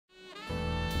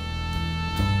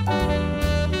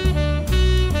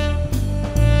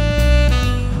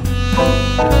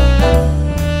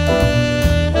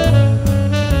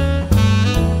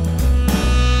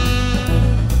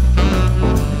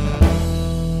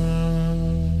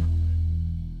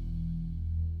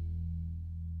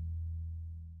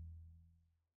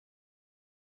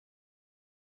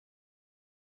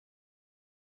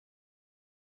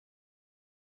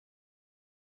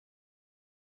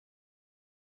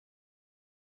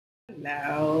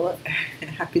Hello,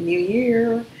 Happy New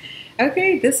Year.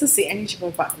 Okay, this is the energy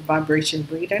vibration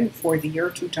reading for the year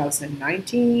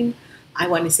 2019. I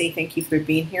want to say thank you for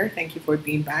being here. Thank you for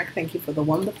being back. Thank you for the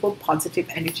wonderful positive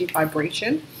energy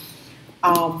vibration.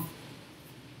 Um,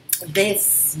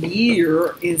 this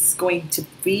year is going to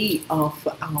be of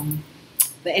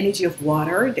the energy of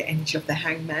water, the energy of the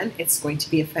hangman. It's going to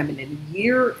be a feminine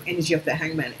year. Energy of the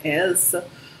hangman is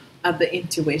the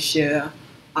intuition,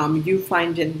 you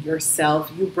finding yourself,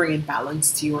 you bringing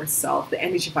balance to yourself. The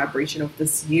energy vibration of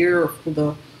this year for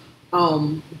the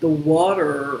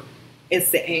water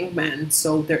is the Hangman.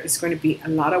 So there is going to be a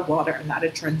lot of water, a lot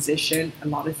of transition, a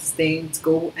lot of things.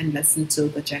 Go and listen to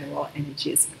the general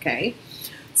energies, okay?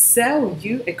 So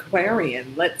you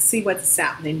Aquarian, let's see what's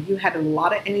happening. You had a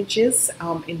lot of energies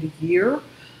in the year.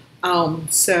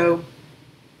 So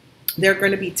there are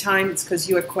going to be times, because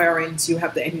you Aquarians, you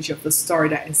have the energy of the star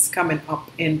that is coming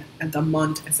up in the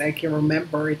month, as I can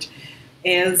remember it,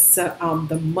 is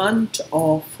the month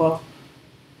of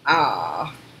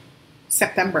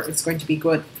September is going to be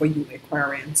good for you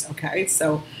Aquarians, okay?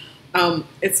 So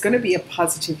it's going to be a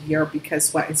positive year,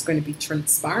 because what is going to be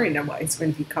transpiring and what is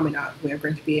going to be coming out, we're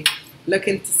going to be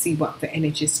looking to see what the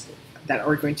energies that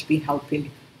are going to be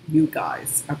helping you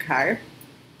guys, okay?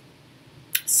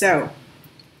 So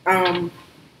um,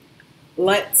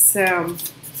 let's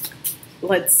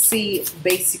see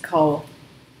basically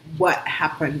what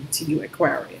happened to you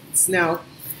Aquarians. Now,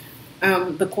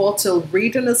 the quarter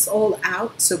reading is all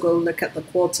out, so go look at the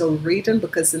quarter reading,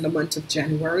 because in the month of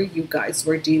January, you guys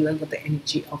were dealing with the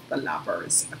energy of the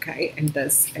lovers, okay? And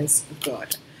this is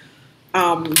good.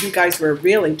 You guys were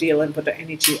really dealing with the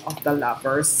energy of the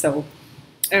lovers, so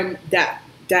that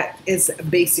is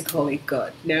basically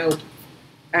good. Now,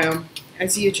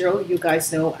 as usual, you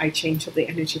guys know I change up the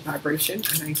energy vibration,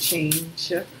 and I change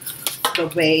the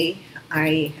way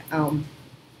I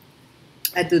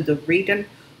do the reading.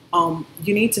 You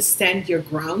need to stand your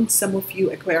ground. Some of you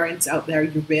Aquarians out there,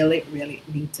 you really, really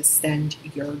need to stand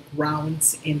your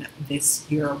grounds in this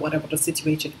year. Whatever the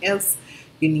situation is,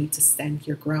 you need to stand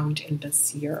your ground in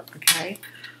this year, okay?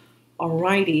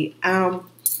 Alrighty.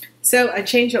 So I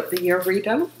changed up the year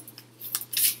reading.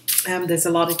 There's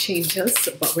a lot of changes,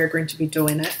 but we're going to be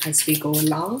doing it as we go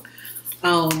along.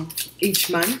 Each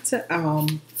month,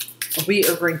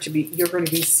 you're going to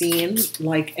be seeing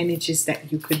like energies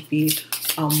that you could be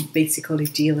basically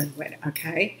dealing with,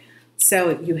 okay?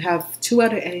 So you have two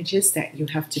other energies that you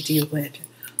have to deal with,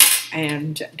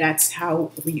 and that's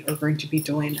how we are going to be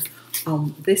doing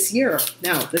this year.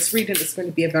 Now, this reading is going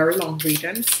to be a very long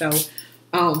reading, so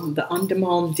the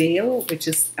on-demand deal, which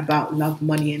is about love,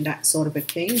 money, and that sort of a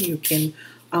thing, you can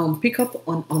pick up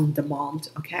on demand,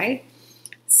 okay?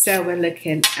 So we're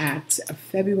looking at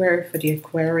February for the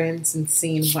Aquarians and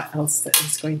seeing what else that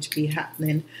is going to be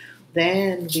happening.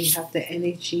 Then we have the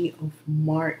energy of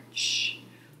March.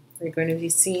 We're going to be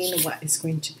seeing what is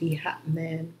going to be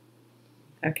happening,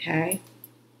 okay?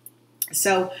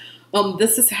 So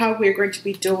this is how we're going to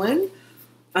be doing.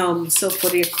 So for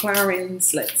the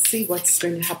Aquarians, let's see what's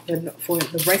going to happen for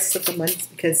the rest of the month,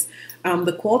 because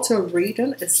the quarter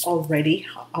reading is already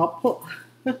up.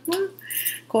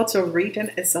 Quarter reading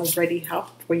is already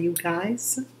up for you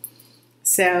guys.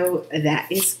 So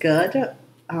that is good.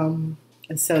 And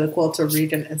so the quarter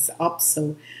reading is up.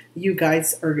 So you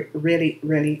guys are really,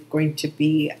 really going to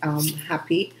be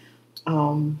happy.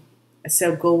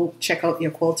 So go check out your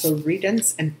quarter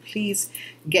readings, and please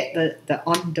get the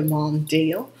on-demand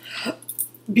deal,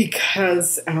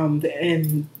 because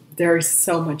there is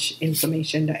so much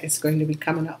information that is going to be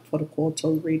coming up for the quarter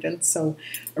reading. So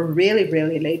really,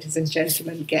 really, ladies and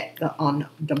gentlemen, get the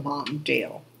on-demand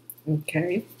deal,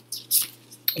 okay?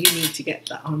 You need to get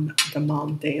the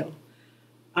on-demand deal.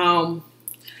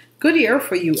 Good year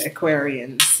for you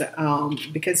Aquarians,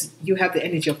 because you have the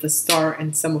energy of the star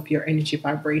and some of your energy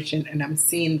vibration, and I'm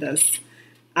seeing this.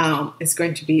 It's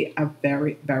going to be a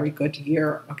very, very good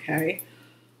year, okay,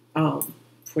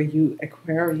 for you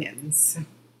Aquarians.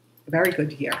 Very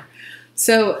good year.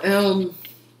 So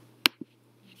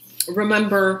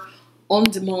remember,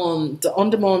 the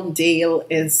on-demand deal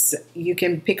is, you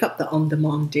can pick up the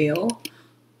on-demand deal,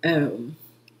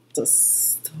 the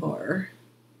star.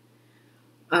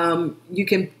 You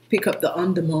can pick up the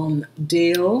on-demand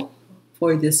deal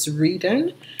for this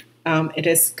reading. It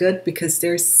is good because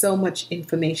there's so much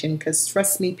information. Because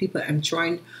trust me, people, I'm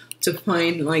trying to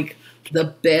find like the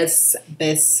best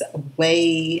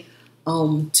way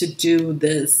to do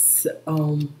this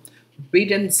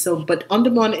reading. So, but on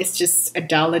demand is just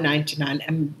 $1.99.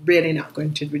 I'm really not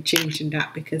going to be changing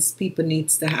that because people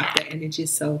needs to have the energy.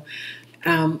 So,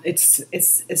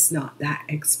 it's not that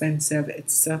expensive.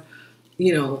 It's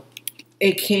you know,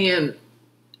 it can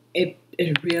it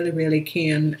really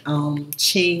can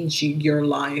change your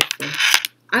life.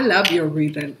 I love your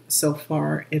reading so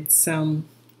far. It's a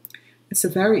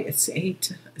very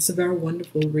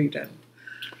wonderful reading.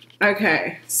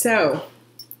 Okay, so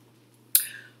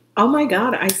oh my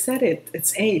God, I said it.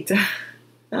 It's 8.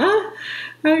 Ah,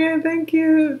 okay, thank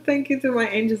you to my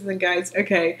angels and guides.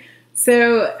 Okay,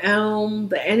 so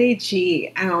the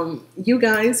energy, you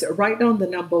guys write down the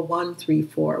number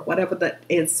 134, whatever that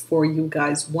is for you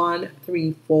guys.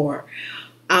 134.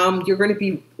 You're going to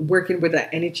be working with that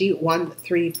energy.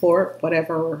 134,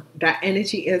 whatever that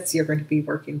energy is, you're going to be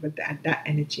working with that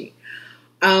energy.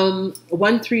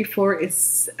 134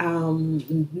 is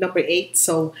number 8.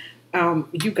 So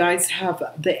you guys have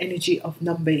the energy of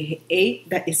number 8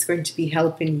 that is going to be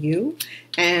helping you,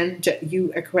 and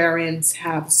you Aquarians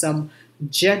have some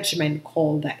judgment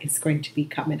call that is going to be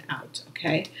coming out.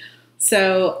 Okay,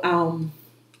 so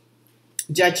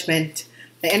judgment,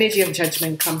 the energy of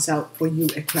judgment comes out for you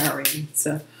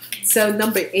Aquarians. So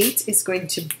number 8 is going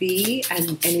to be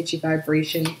an energy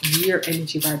vibration, your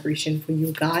energy vibration for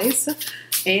you guys.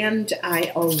 And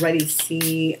I already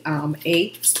see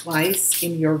 8 twice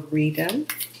in your reading.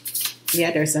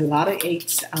 Yeah, there's a lot of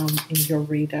 8s in your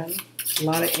reading. A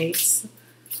lot of 8s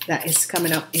that is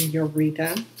coming up in your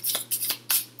reading.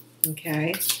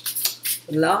 Okay.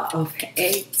 A lot of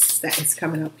 8s that is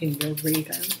coming up in your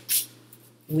reading.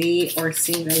 We are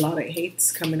seeing a lot of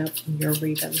 8s coming up in your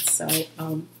reading. So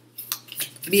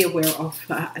be aware of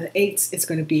 8s. It's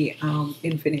going to be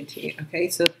infinity. Okay,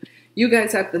 so you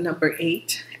guys have the number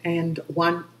 8 and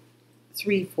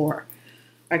 134.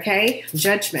 Okay,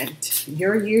 judgment.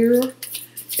 Your year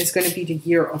is going to be the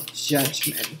year of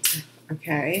judgment.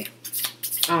 Okay,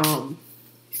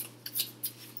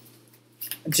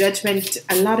 judgment.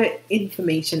 A lot of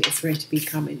information is going to be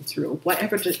coming through.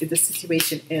 Whatever the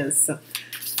situation is, a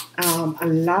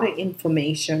lot of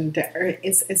information. There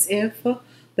is as if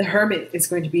the Hermit is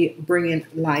going to be bringing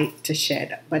light to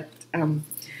shed, but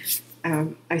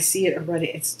I see it already.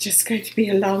 It's just going to be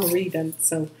a long reading.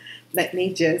 So let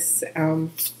me just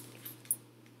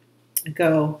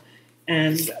go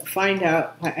and find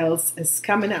out what else is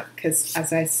coming up. Because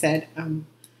as I said,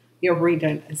 your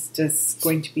reading is just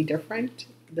going to be different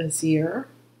this year.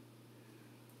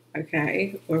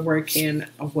 Okay, we're working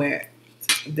with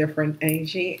different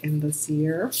energy in this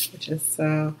year, which is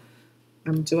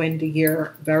I'm doing the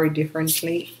year very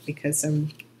differently because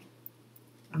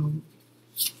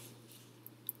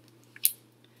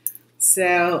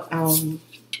so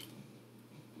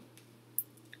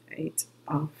 8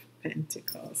 of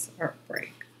Pentacles,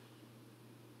 heartbreak.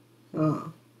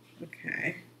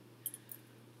 Okay.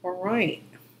 All right.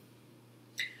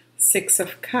 6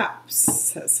 of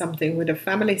Cups. Something with a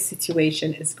family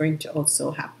situation is going to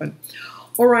also happen.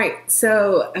 All right.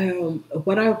 So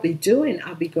what I'll be doing,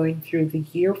 I'll be going through the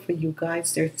year for you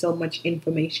guys. There's so much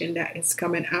information that is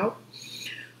coming out.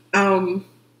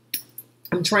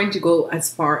 I'm trying to go as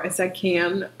far as I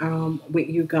can with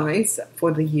you guys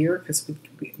for the year because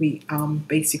we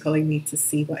basically need to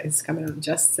see what is coming out.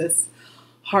 Justice,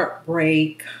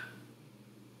 heartbreak.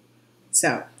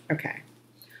 So, okay.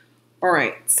 All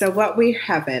right. So what we're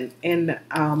having in,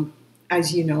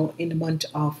 as you know, in the month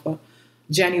of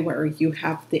January, you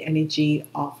have the energy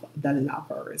of the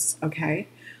Lovers. Okay.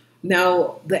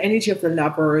 Now, the energy of the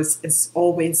Lovers is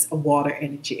always a water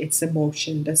energy. It's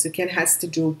emotion. This again has to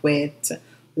do with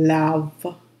love.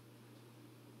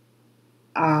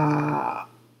 Yeah,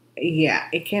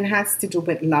 it can has to do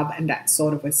with love and that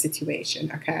sort of a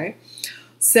situation. Okay,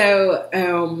 so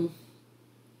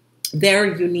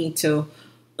there you need to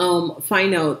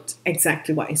find out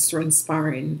exactly what is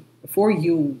transpiring for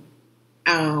you.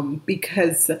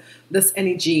 Because this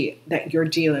energy that you're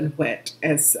dealing with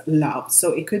is love.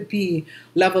 So it could be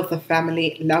love of the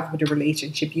family, love with the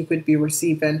relationship. You could be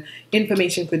receiving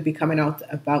information, could be coming out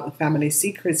about the family.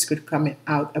 Secrets could come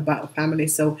out about a family.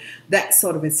 So that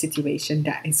sort of a situation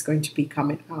that is going to be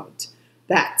coming out.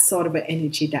 That sort of an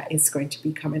energy that is going to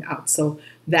be coming out. So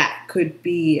that could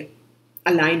be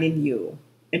aligning you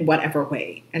in whatever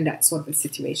way. And that sort of a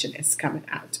situation is coming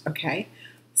out. Okay.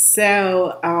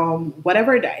 So,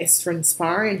 whatever that is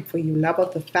transpiring for you, love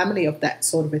of the family of that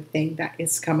sort of a thing that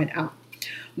is coming out.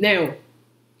 Now,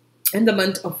 in the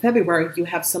month of February, you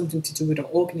have something to do with an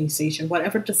organization,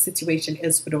 whatever the situation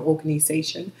is with an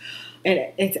organization,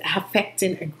 and it's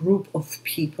affecting a group of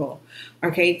people.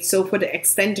 Okay, so for the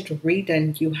extended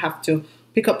reading, you have to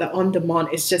pick up the on demand.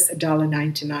 It's just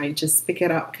 $1.99. Just pick it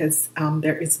up because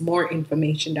there is more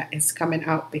information that is coming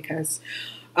out because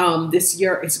this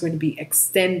year is going to be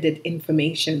extended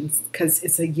information because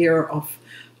it's a year of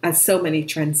so many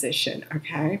transition.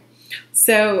 Okay,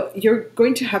 so you're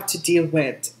going to have to deal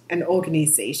with an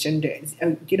organization,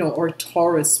 or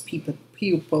Taurus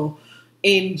people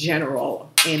in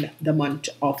general in the month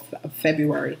of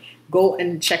February. Go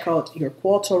and check out your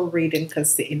quarter reading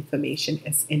because the information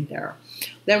is in there.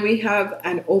 Then we have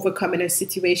an overcoming a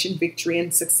situation, victory,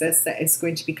 and success that is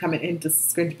going to be coming in. This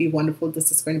is going to be wonderful. This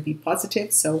is going to be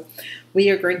positive. So we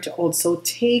are going to also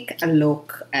take a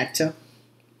look at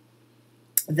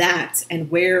that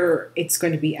and where it's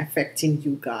going to be affecting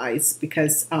you guys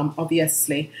because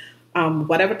obviously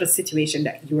whatever the situation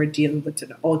that you are dealing with in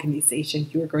the organization,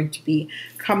 you are going to be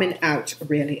coming out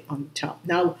really on top.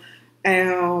 Now,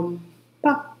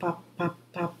 pop, pop, pop,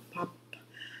 pop, pop.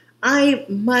 I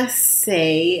must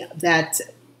say that,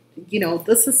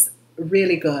 this is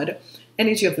really good.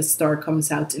 Energy of the star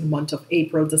comes out in the month of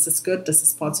April. This is good. This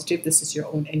is positive. This is your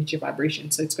own energy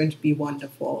vibration. So it's going to be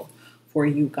wonderful for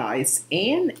you guys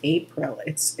in April.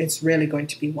 It's really going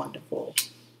to be wonderful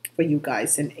for you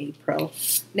guys in April.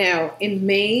 Now in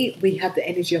May we have the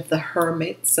energy of the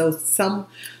hermit. So some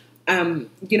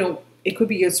it could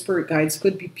be your spirit guides,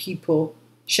 could be people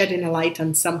shedding a light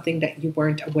on something that you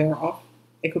weren't aware of.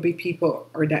 It could be people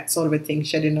or that sort of a thing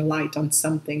shedding a light on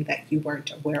something that you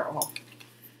weren't aware of.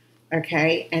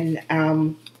 Okay, and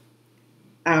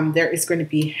there is going to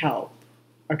be help.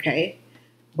 Okay,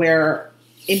 where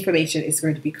information is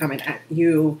going to be coming at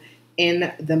you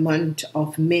in the month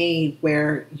of May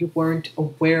where you weren't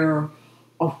aware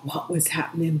of what was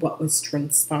happening, what was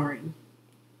transpiring.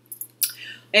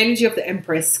 Energy of the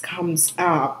Empress comes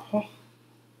up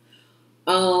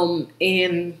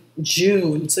in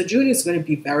June. So June is going to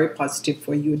be very positive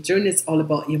for you. June is all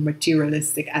about your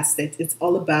materialistic assets. It's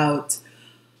all about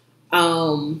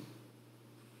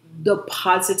the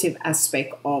positive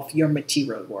aspect of your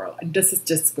material world. And this is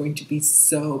just going to be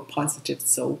so positive,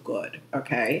 so good.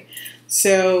 Okay.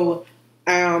 So,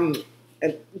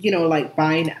 like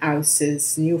buying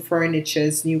houses, new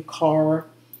furnitures, new car,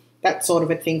 that sort of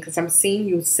a thing. Because I'm seeing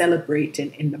you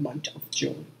celebrating in the month of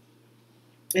June.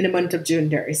 In the month of June,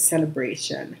 there is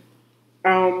celebration,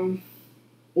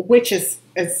 which is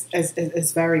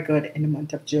very good in the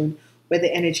month of June with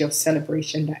the energy of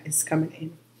celebration that is coming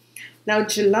in. Now,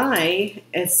 July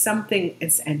is something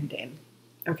is ending,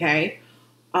 okay?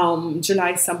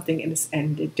 July, something is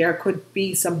ended. There could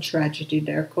be some tragedy.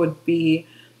 There could be,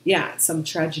 some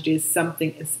tragedies.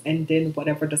 Something is ending.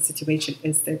 Whatever the situation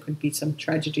is, there could be some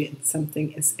tragedy and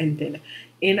something is ending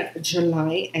in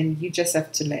July. And you just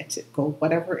have to let it go.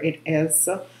 Whatever it is,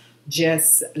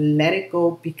 just let it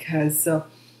go because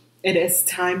it is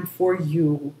time for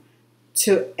you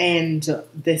to end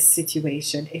this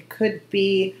situation. It could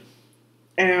be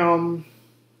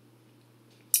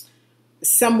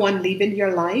someone leaving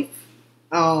your life.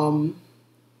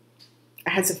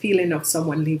 Has a feeling of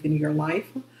someone leaving your life.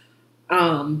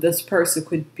 This person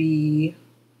could be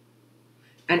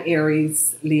an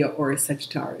Aries, Leo, or a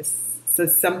Sagittarius. So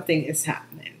something is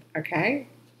happening. Okay.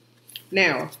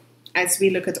 Now, as we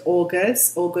look at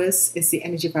August, August is the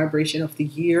energy vibration of the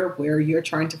year where you're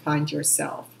trying to find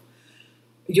yourself.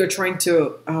 You're trying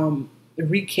to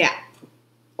recap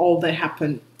all that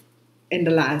happened in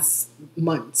the last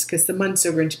months because the months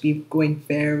are going to be going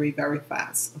very, very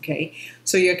fast. Okay,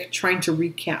 so you're trying to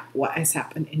recap what has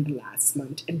happened in the last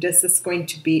month, and this is going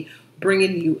to be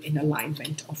bringing you in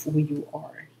alignment of who you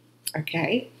are.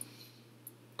 Okay,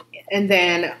 and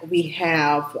then we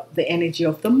have the energy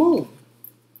of the moon.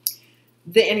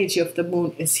 The energy of the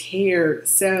moon is here,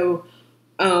 so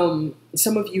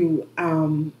some of you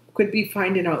could be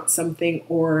finding out something,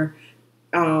 or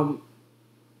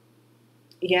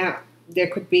there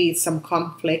could be some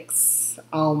conflicts.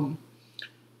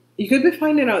 You could be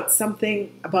finding out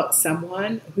something about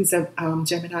someone who's a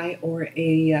Gemini or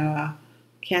a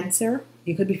Cancer.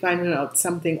 You could be finding out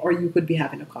something, or you could be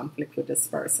having a conflict with this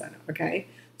person. Okay,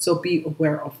 so be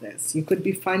aware of this. You could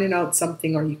be finding out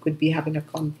something, or you could be having a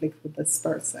conflict with this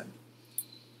person.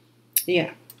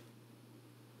 Yeah.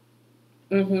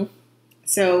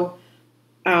 So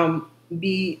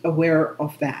be aware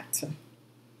of that.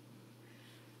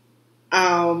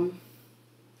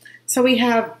 So we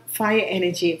have fire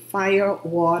energy, fire,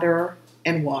 water,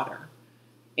 and water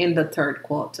in the third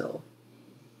quarter.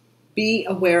 Be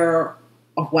aware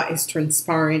of what is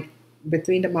transpiring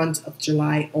between the months of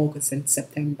July, August, and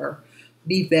September.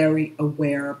 Be very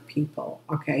aware, people.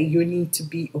 Okay, you need to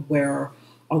be aware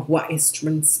of what is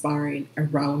transpiring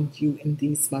around you in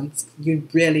these months. You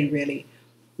really, really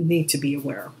need to be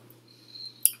aware.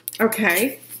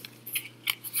 Okay,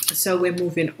 so we're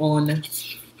moving on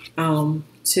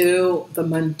to the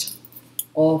month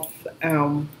of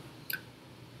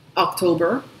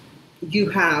October. You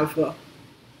have, the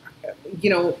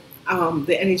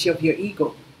energy of your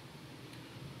ego.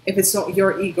 If it's not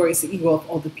your ego, it's the ego of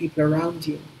all the people around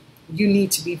you. You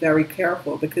need to be very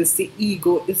careful because the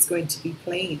ego is going to be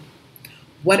playing.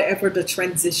 Whatever the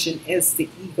transition is, the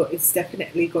ego is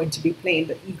definitely going to be playing.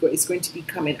 The ego is going to be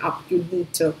coming up. You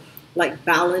need to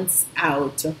balance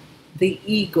out the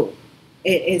ego.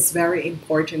 It is very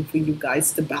important for you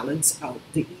guys to balance out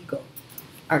the ego.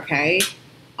 Okay?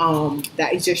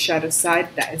 That is your shadow side.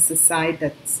 That is the side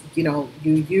that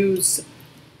you use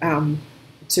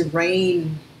to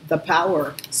reign the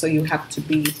power. So you have to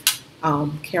be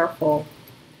careful.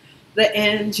 The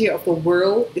energy of the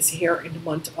world is here in the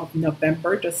month of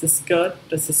November. This is good.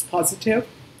 This is positive.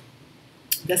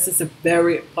 This is a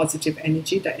very positive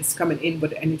energy that is coming in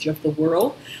with the energy of the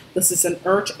world. This is an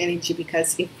earth energy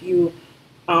because if you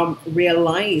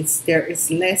realize there is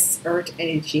less earth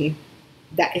energy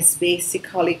that is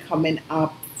basically coming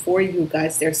up for you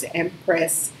guys. There's the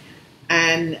Empress,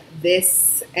 and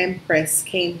this Empress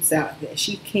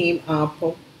she came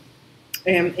up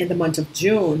in the month of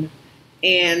June,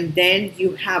 and then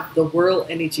you have the world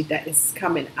energy that is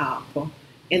coming up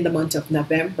in the month of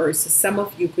November. So some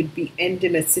of you could be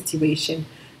ending a situation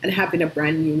and having a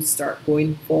brand new start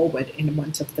going forward in the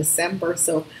month of December.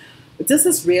 So this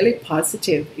is really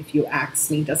positive if you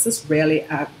ask me. This is really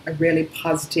a really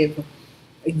positive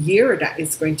year that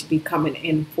is going to be coming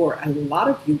in for a lot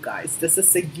of you guys. This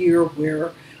is a year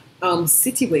where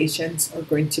situations are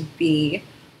going to be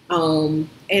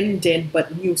ending,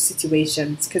 but new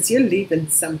situations, because you're leaving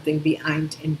something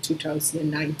behind in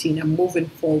 2019 and moving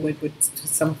forward with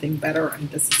something better, and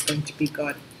this is going to be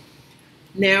good.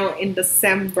 Now in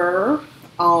December,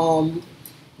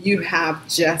 you have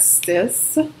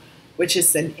Justice, which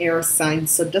is an air sign,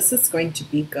 so this is going to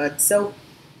be good. So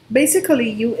basically,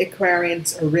 you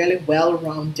Aquarians are really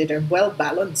well-rounded and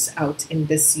well-balanced out in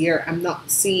this year. I'm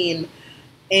not seeing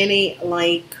any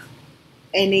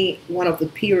one of the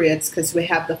periods, because we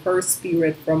have the first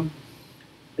period from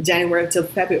January till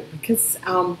February, because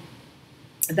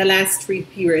the last three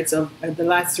periods of the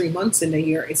last 3 months in the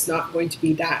year is not going to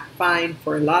be that fine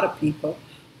for a lot of people.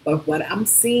 But what I'm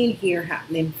seeing here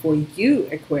happening for you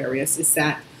Aquarius is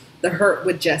that the hurt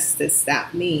with justice,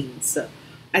 that means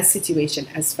a situation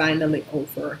has finally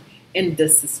over, and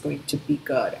this is going to be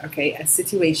good. Okay, a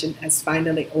situation has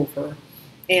finally over,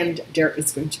 and there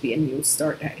is going to be a new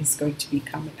start that is going to be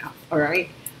coming up. All right,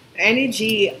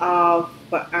 energy of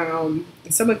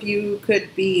some of you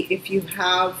could be, if you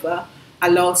have a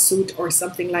lawsuit or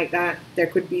something like that, there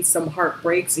could be some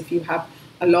heartbreaks. If you have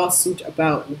a lawsuit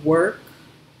about work,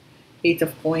 Eight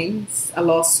of Coins, a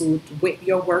lawsuit with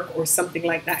your work or something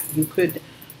like that, you could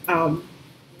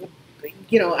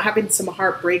having some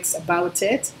heartbreaks about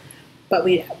it. But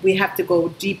we have to go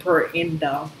deeper in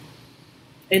the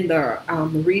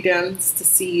readings to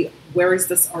see where is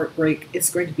this heartbreak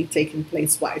is going to be taking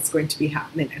place, what is going to be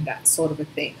happening, and that sort of a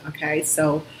thing. Okay,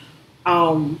 so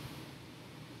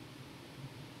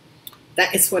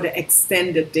that is for the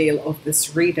extended deal of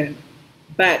this reading.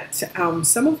 But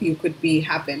some of you could be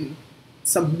having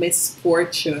some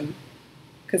misfortune,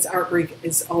 because heartbreak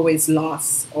is always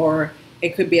loss, or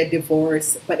it could be a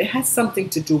divorce, but it has something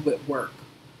to do with work.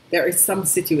 There is some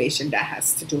situation that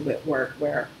has to do with work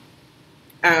where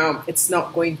it's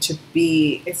not going to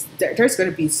be, there's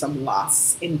going to be some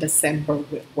loss in December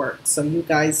with work. So you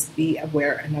guys be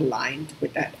aware and aligned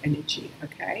with that energy,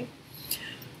 okay?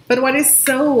 But what is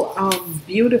so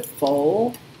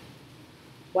beautiful,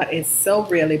 what is so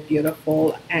really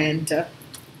beautiful, and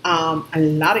a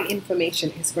lot of information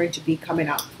is going to be coming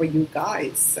out for you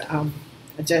guys.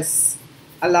 Just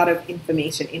a lot of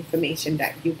information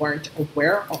that you weren't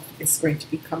aware of is going to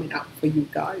be coming out for you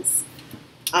guys.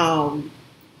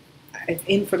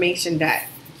 Information that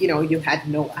you had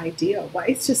no idea. What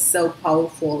is just so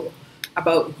powerful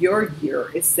about your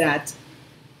year is that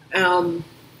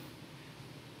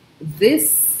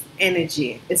this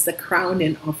energy is the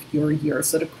crowning of your year.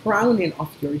 So the crowning of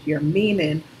your year,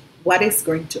 meaning what is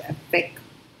going to affect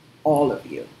all of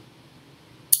you.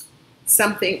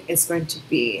 Something is going to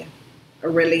be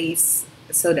released.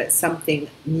 so that something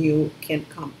new can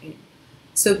come in.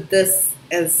 So this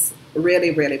is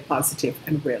really, really positive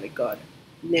and really good.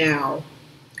 Now,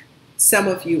 some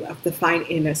of you have to find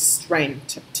inner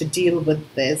strength to deal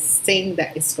with this thing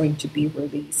that is going to be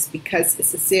released, because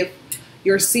it's as if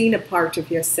you're seeing a part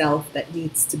of yourself that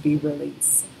needs to be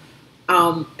released.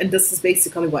 And this is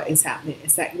basically what is happening,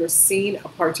 is that you're seeing a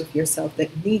part of yourself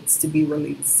that needs to be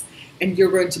released, and you're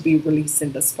going to be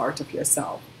releasing this part of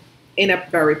yourself in a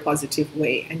very positive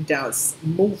way, and just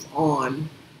move on,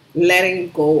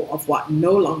 letting go of what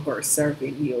no longer is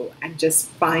serving you, and just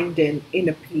finding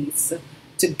inner peace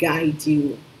to guide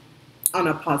you on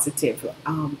a positive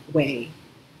way.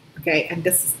 Okay, and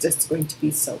this is just going to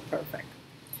be so perfect.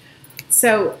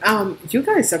 So you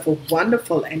guys have a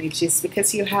wonderful energies,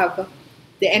 because you have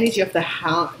the energy of the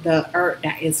earth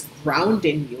that is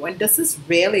grounding you, and this is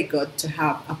really good to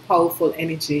have a powerful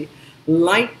energy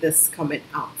like this coming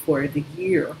up for the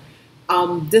year.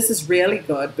 This is really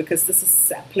good because this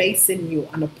is placing you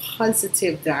on a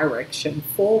positive direction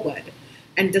forward,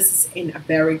 and this is in a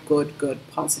very good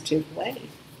positive way.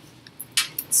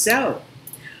 So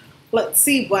let's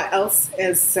see what else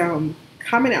is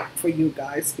coming up for you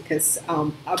guys, because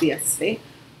obviously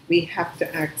we have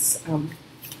to ask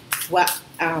what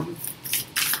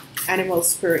animal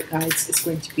spirit guides is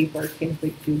going to be working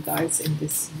with you guys in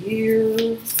this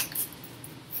year.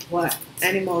 What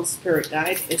animal spirit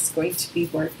guide is going to be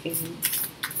working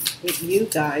with you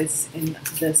guys in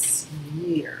this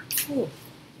year. Oh,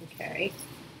 okay.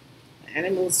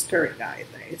 Animal spirit guide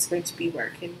that is going to be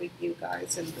working with you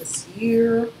guys in this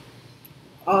year.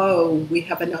 Oh, we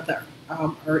have another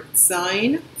earth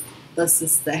sign. This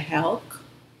is the Helk.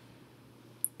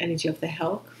 Energy of the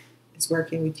Helk is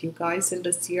working with you guys in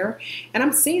this year. And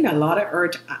I'm seeing a lot of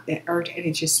earth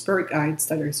energy spirit guides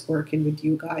that is working with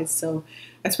you guys. So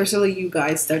especially you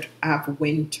guys that have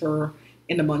winter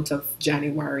in the month of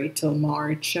January till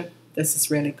March, this is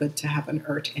really good to have an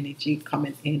earth energy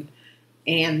coming in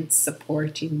and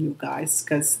supporting you guys,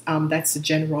 because that's the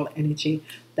general energy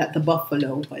that the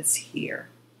buffalo was here.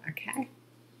 Okay,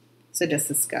 so this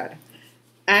is good.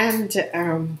 And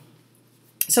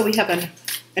so we have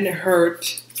an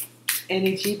earth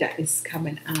energy that is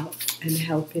coming out and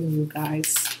helping you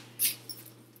guys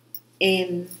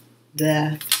in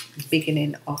the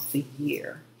beginning of the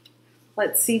year.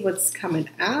 Let's see what's coming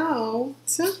out.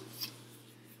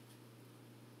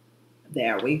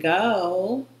 There we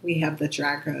go. We have the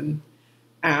dragon.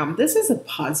 This is a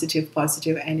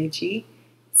positive energy.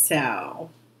 So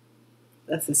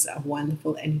this is a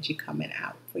wonderful energy coming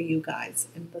out for you guys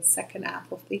in the second half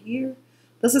of the year.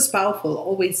 This is powerful.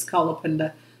 Always call upon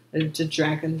the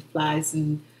dragonflies,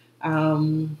 and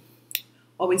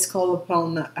always call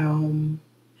upon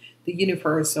the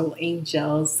universal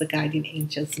angels, the guiding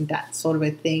angels, and that sort of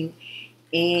a thing.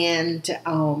 And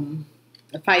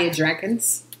the fire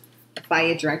dragons.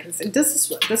 And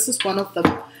this is one of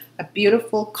a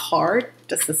beautiful card.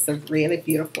 This is a really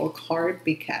beautiful card,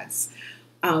 because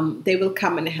they will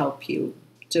come and help you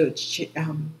to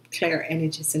clear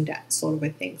energies and that sort of a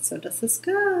thing. So this is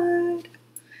good.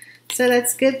 So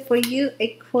that's good for you,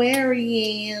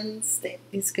 Aquarians. That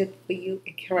is good for you,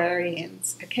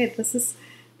 Aquarians. Okay, this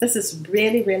is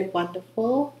really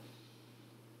wonderful.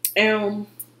 I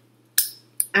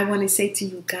want to say to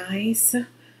you guys,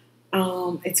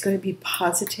 it's going to be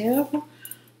positive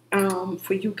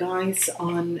for you guys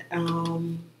on